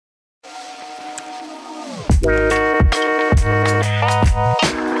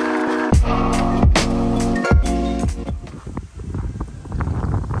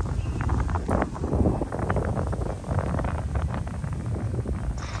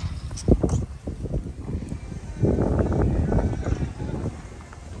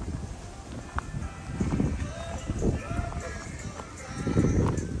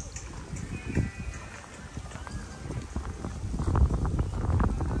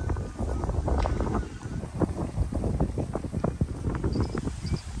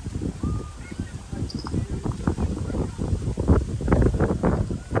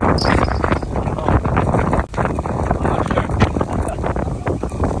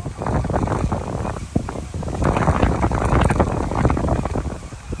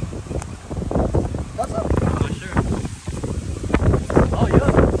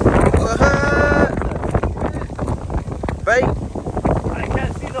Bait? I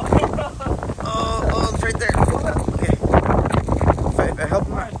can't see the whole oh, it's right there. Okay. If I help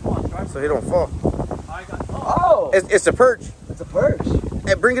him so he don't fall. Oh! It's a perch. It's a perch.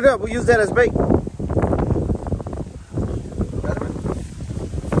 Hey, bring it up. We'll use that as bait.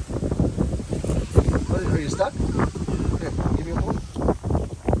 Are you stuck? Here, give me a hold.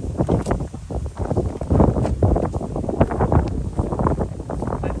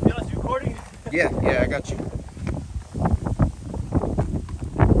 You recording? Yeah, I got you.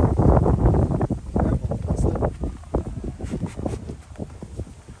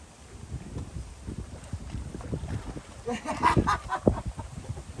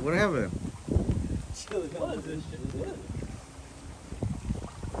 What happened? What is this shit?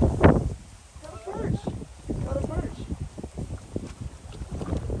 Got a perch. Got a perch.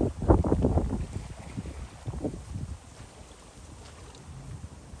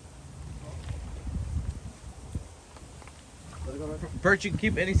 Perch, you can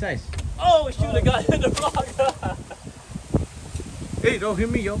keep any size. Oh, shoot, I got in the rock. Hey, don't hit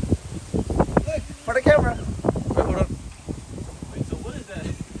me, yo. Look, for the camera. Wait, hold on. Wait, so what is that?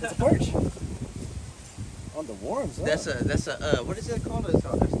 It's a perch. On the worms, huh? That's a what is it called? It's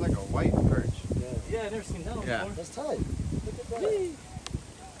like a white perch. Yeah, I've never seen that one Yeah. before. That's tight. Look at that.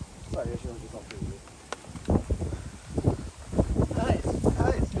 Sorry, I shouldn't just help you. Nice,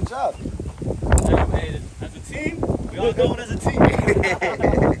 nice, good job. Hey, as a team, we all going as a team. We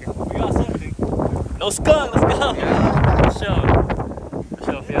got something. No skunk, let's go. Yeah. For sure. For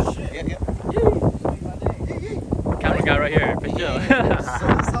sure, yeah. Yeah. Camera guy right here, for sure.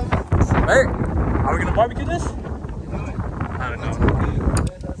 Hey, are we gonna barbecue this? I don't know.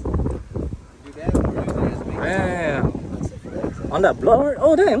 Damn. On that blower?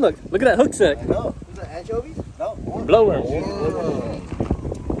 Oh damn, look at that hook set. I know. Is that anchovies? No. Blower.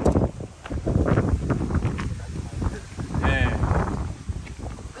 Yeah.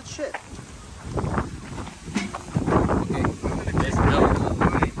 Good shit. Let's go.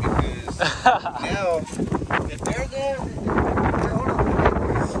 Now, if they're there,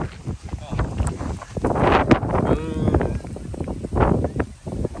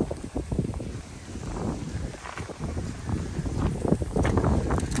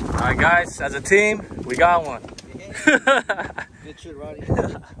 Alright guys, as a team, we got one. Good shit, Ronnie. It's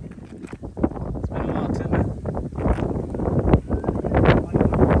been a while too, man.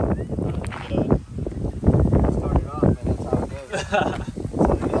 Started off, man. That's how it goes. That's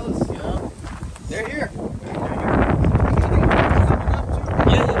how it goes, you know? they're here.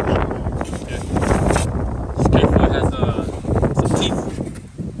 Yeah. Just careful, it has some teeth.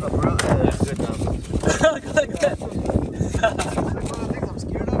 Oh, bro, that's good now. Look at that. That's one of the things I'm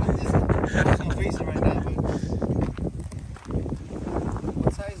scared of is this. I'm gonna face it right now, but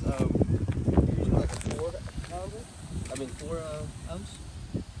what size? Usually like a 4 pounder? I mean 4 ounce?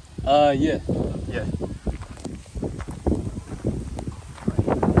 Yeah. Yeah.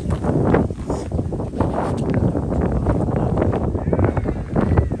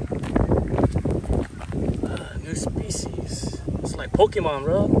 New species. It's like Pokemon,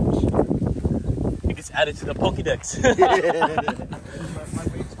 bro. It gets added to the Pokédex. My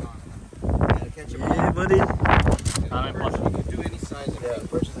bait's gone. Yeah, catch him. Yeah, buddy. Not impossible. You can do any size of Yeah, bait.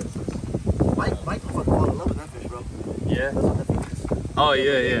 purchase it. Mike fucking fall in love with that fish, bro. Yeah. That's what that fish is. Oh,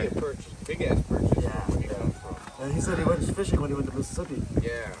 yeah. Big ass perches. Yeah, And he said he went fishing when he went to Mississippi.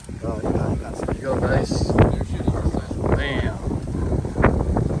 Yeah. Oh, you got There you go, guys. They're shooting our size. Bam.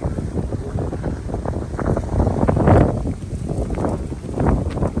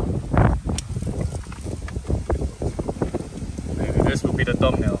 Maybe this will be the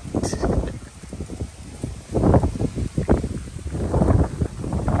thumbnail.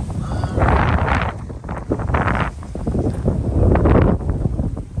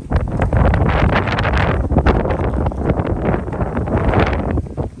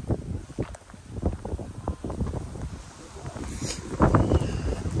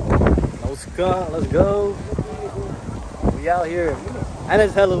 out here. And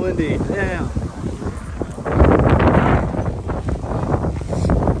it's hella windy. Damn.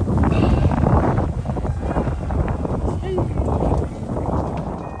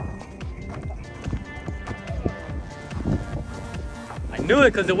 I knew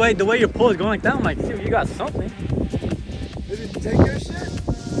it because the way your pole is going like that, I'm like, dude, you got something. Did it take your shit?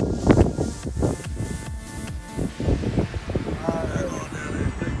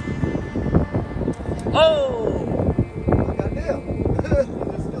 Oh! Goddamn. Is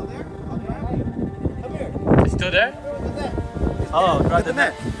it still there? I'll grab it. Come here. It's still there? Grab the net. Oh, grab the net.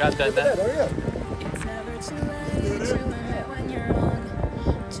 net. Grab that net. Hurry up.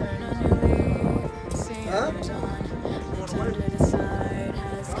 Huh?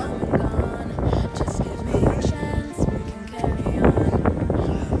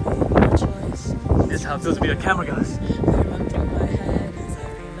 This is how it feels to be a camera guy.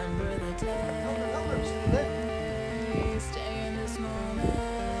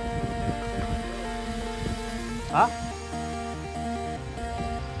 Huh?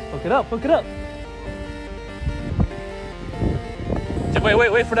 Hook it up, hook it up.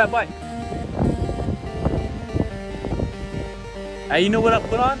 Wait for that bike. Hey, you know what I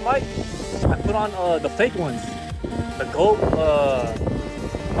put on, Mike? I put on the fake ones. The gold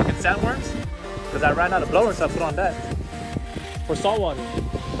fucking sandworms. Because I ran out of blower, so I put on that. For saltwater.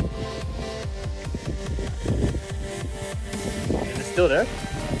 Is it still there?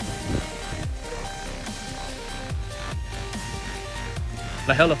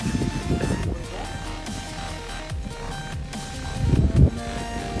 The hell up.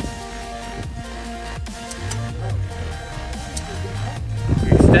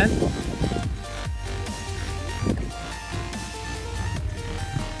 Extend.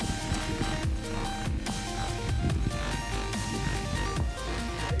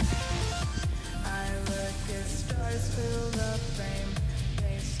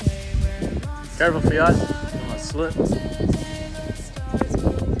 Careful, Fiat. You don't want to slip.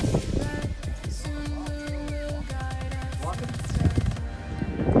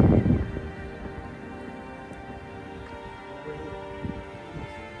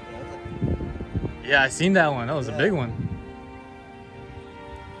 Yeah, I seen that one. That was a big one.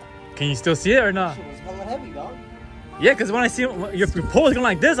 Can you still see it or not? Shit was hella heavy, dog. Yeah, because when I see your pole is going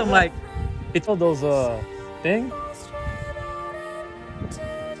like this, I'm like, it's all those thing.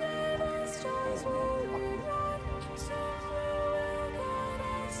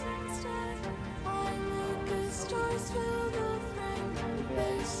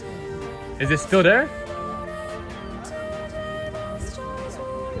 Is it still there?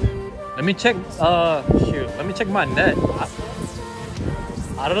 Let me check, shoot, let me check my net.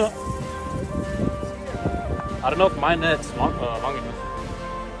 I don't know. I don't know if my net's long enough.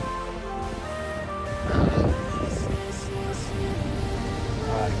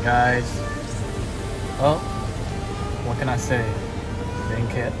 Alright, guys. Well, what can I say?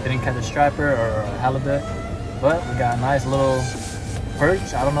 Didn't catch a striper or a halibut, but we got a nice little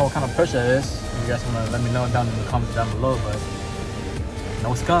perch. I don't know what kind of perch that is. You guys want to let me know down in the comments down below, but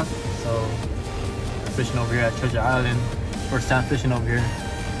no skunk. So fishing over here at Treasure Island. First time fishing over here.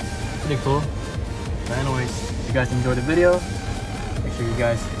 Pretty cool. But anyways, if you guys enjoyed the video, make sure you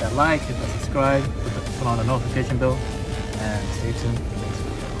guys hit that like, hit that subscribe, put on the notification bell, and stay tuned for the next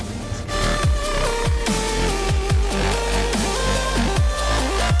video.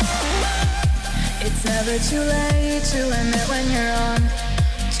 It's never too late to admit when you're on.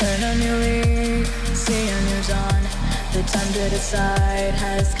 Turn on your lead, see your news on. The time to decide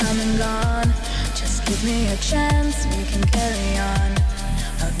has come and gone. Just give me a chance, we can carry on.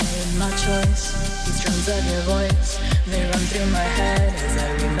 I've made my choice, these drums of your voice, they run through my head as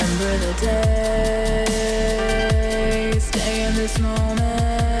I remember the day. Stay in this moment.